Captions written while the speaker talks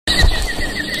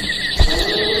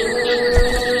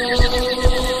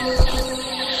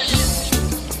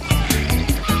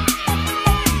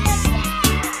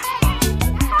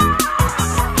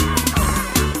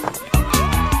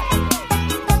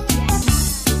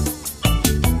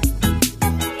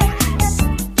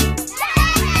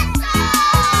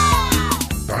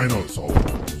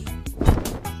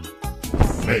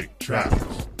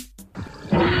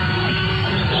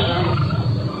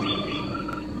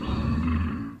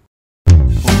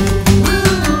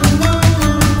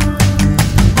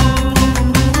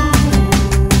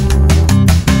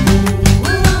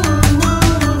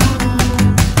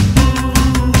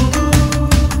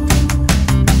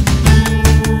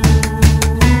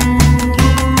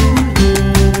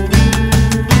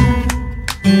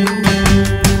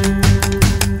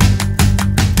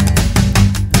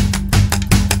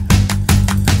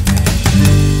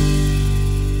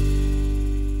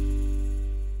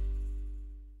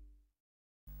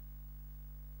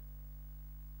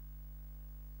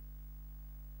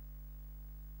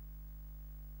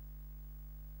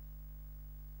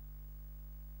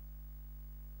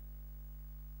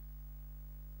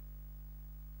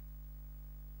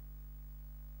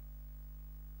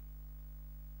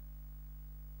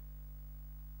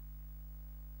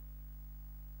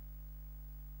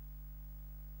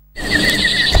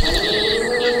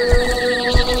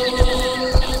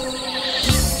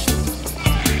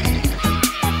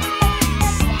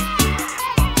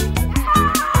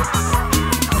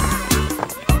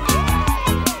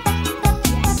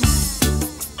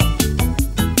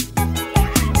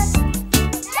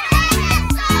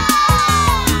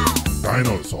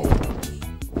dinosaurs.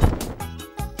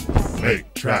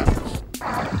 Make tracks.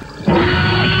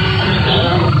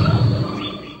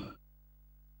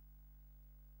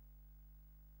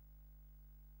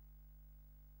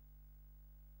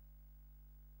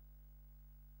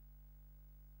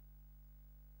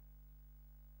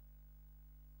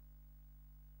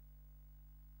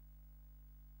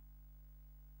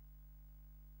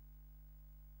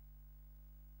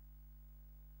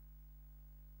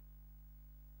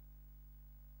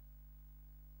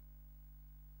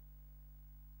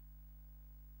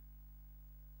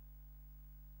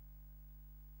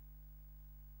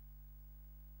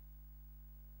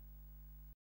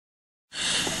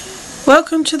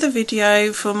 Welcome to the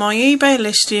video for my eBay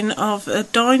listing of a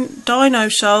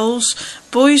dinosoles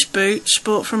boys boots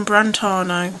bought from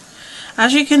Brantano.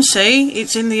 As you can see,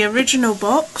 it's in the original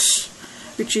box,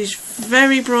 which is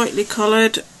very brightly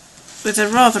coloured with a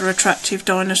rather attractive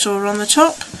dinosaur on the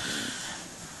top.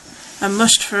 A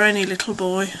must for any little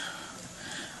boy.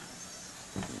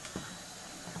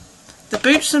 The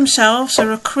boots themselves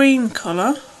are a cream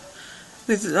colour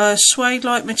with a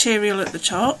suede-like material at the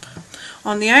top.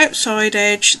 On the outside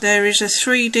edge there is a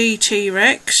 3D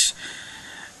T-Rex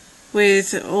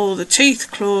with all the teeth,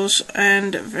 claws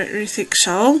and a very thick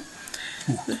sole.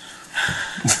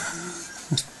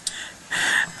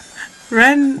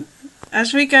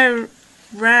 As we go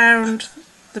round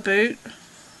the boot,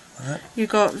 you've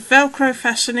got Velcro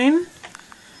fastening,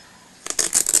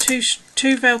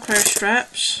 two Velcro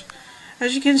straps.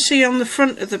 As you can see on the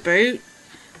front of the boot,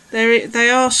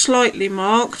 they are slightly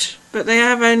marked, but they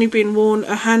have only been worn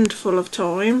a handful of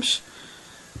times.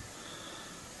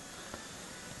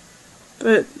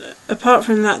 But apart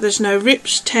from that, there's no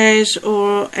rips, tears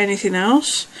or anything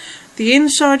else. The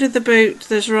inside of the boot,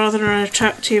 there's rather an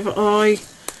attractive eye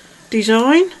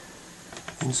design.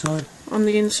 Inside? On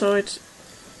the inside.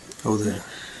 Oh, there.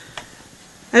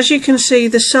 As you can see,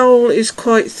 the sole is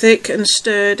quite thick and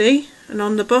sturdy, and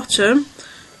on the bottom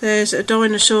there's a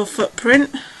dinosaur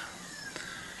footprint.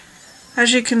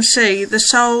 As you can see, the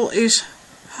sole is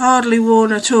hardly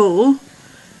worn at all.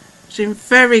 It's in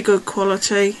very good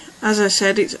quality. As I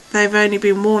said, they've only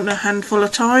been worn a handful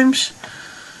of times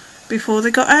before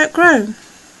they got outgrown.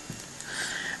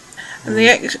 And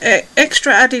the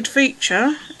extra added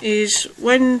feature is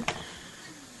when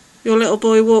your little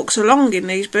boy walks along in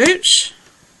these boots,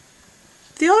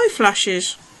 the eye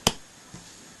flashes.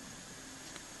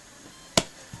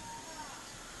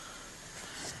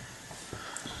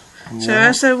 So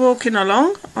as they're walking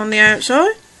along on the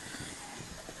outside,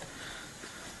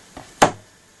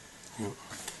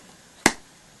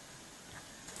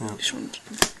 this one's...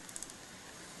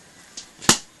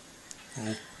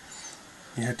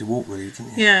 You had to walk with it,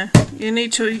 didn't you? Yeah, you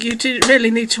did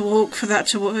really need to walk for that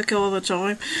to work all the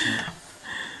time. Yeah.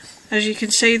 As you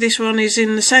can see, this one is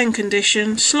in the same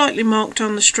condition, slightly marked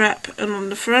on the strap and on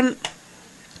the front,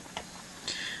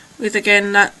 with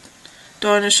again that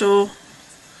dinosaur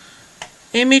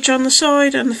image on the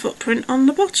side and the footprint on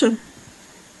the bottom.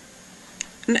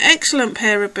 An excellent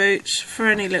pair of boots for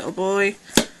any little boy.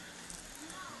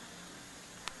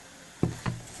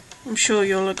 I'm sure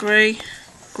you'll agree.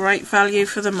 Great value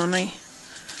for the money.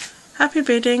 Happy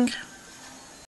bidding.